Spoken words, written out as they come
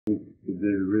to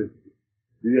deal with.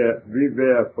 We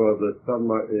were for the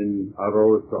summer in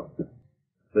Arosa.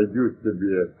 There used to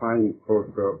be a fine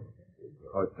photo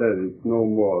hotel. It's no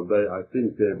more. I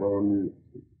think they've only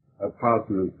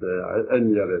apartments there at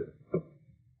any rate.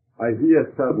 I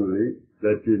hear suddenly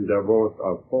that in Davos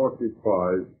are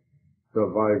 45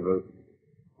 survivors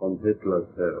from Hitler's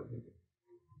hell.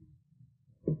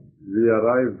 We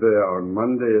arrived there on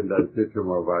Monday, and I said to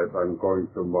my wife, I'm going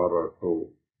tomorrow to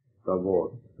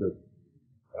Davos. She said,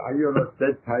 are you not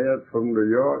that tired from New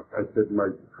York? I said, my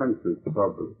conscience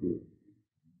troubles me.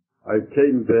 I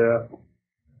came there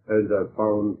and I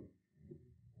found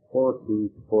 40,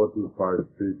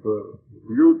 45 people,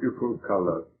 beautiful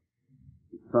colors,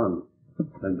 sun.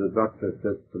 And the doctor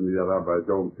said to me, Rabbi,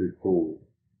 don't be fooled.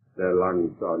 Their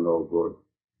lungs are no good.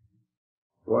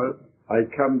 Well, I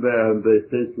come there and they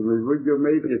say to me, would you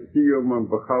make a siyum and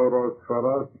b'chauros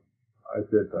for us? I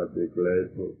said, I'd be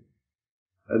glad to.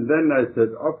 And then I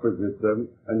sat opposite them,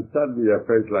 and suddenly I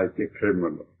felt like a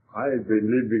criminal. I had been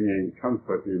living in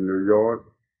comfort in New York,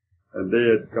 and they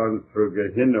had gone through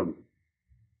Gehinnom.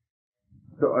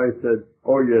 So I said,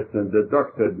 oh yes, and the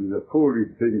doctor did the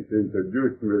foolish thing to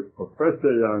introduce me as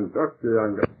Professor Young, Dr.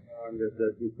 Young. And I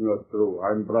said, it's not true,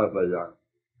 I'm Brother Young.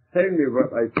 Tell me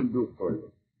what I can do for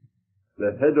you.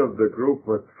 The head of the group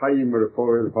was Chaim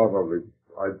Raphael Horowitz.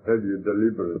 I tell you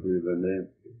deliberately the name.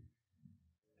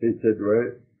 He said,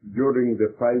 well, during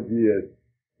the 5 years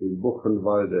in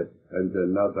Buchenwalde and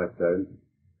another camp,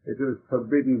 it was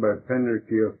forbidden by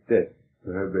penalty of death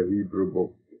to have a Hebrew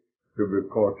book to be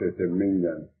quoted in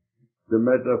Minyan. As a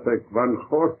matter of fact, one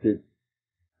Chassid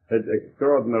had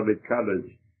extraordinary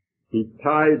courage. He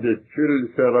tied a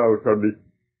filter out on his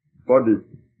body.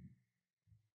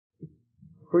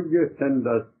 Could you send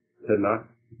us Tanakh,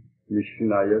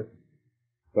 Mishnayos,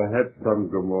 perhaps some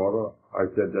Gemara? I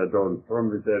said, I don't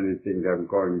promise anything. I'm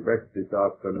going back this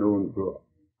afternoon to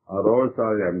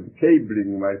Arosa. I'm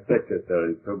cabling my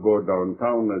secretary to go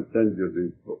downtown and send you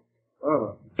this book.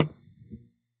 Oh.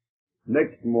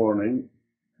 Next morning,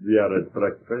 we are at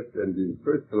breakfast, and in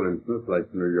Switzerland, just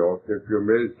like New York, if you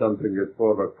mail something at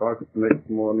 4 o'clock, next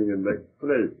morning in next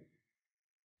place.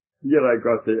 Here I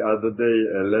got the other day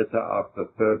a letter after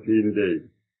 13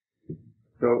 days.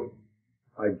 So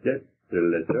I get the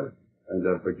letter, and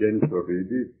I begin to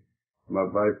read it. My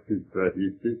wife sits where he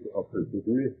sits opposite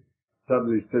me.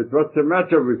 Suddenly says, what's the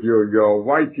matter with you? You're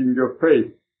white in your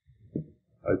face.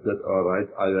 I said, all right,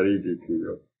 I'll read it to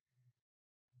you.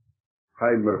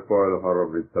 Chaim Raphael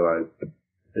Horowitz writes,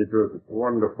 it was a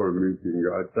wonderful meeting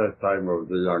you at that time of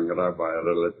the young rabbi,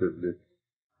 relatively.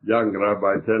 Young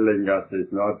rabbi telling us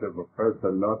he's not a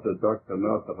professor, not a doctor,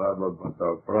 not a rabbi, but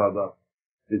our brother.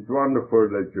 It's wonderful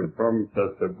that you promise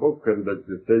us a book and that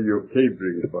you say you're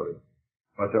cabling for it.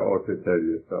 But I ought to tell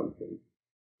you something.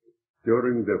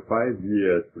 During the 5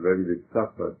 years when we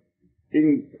suffered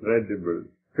incredible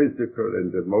physical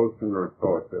and emotional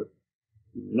torture,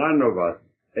 none of us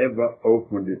ever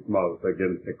opened his mouth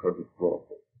against the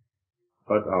catastrophe.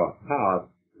 But our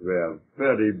hearts were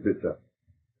very bitter.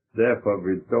 Therefore,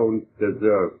 we don't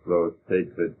deserve those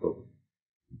sacred books.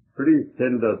 Please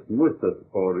send us Mussar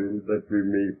stories that we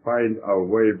may find our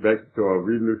way back to our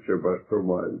Shabbat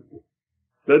Shumayim.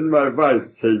 Then my wife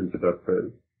changed her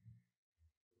face.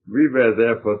 We were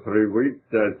there for 3 weeks.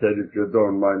 I said, if you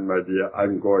don't mind, my dear,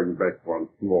 I'm going back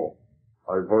once more.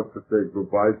 I want to say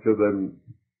goodbye to them.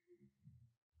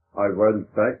 I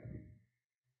went back,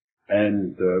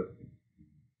 and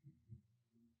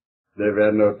they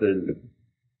were not in.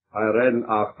 I ran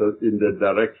after in the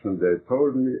direction they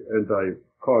told me, and I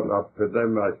caught up to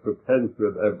them. I shook hands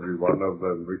with every one of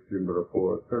them, wishing them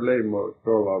for Shalom,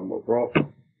 Shalom,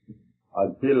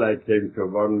 until I came to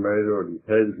one man with his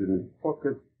hands in his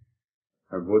pocket.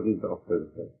 I wouldn't offend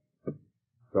him.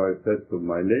 So I said to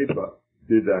my neighbor,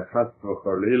 did I chas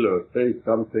v'chalila say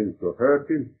something to hurt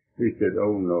him? He said,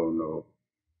 oh, no.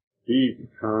 He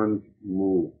can't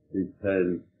move his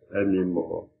hands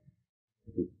anymore.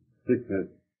 His sickness.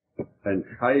 And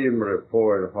Chaim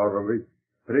Raphael Horowitz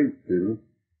treats him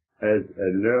as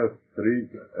a nurse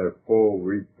treats a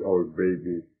 4-week-old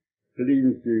baby,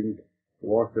 cleans him,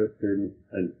 washes him,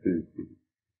 and feeds him.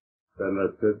 Then I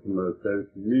said to myself,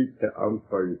 meet the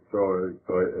Amfa Yisrael,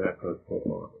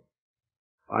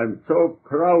 I'm so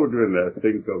proud when I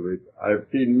think of it. I've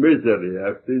seen misery,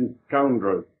 I've seen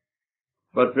scoundrels.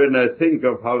 But when I think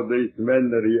of how these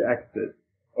men reacted,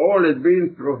 all had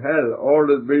been through hell, all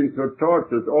had been through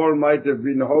tortures, all might have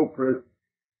been hopeless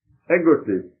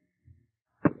egotists.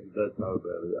 That's how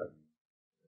they react.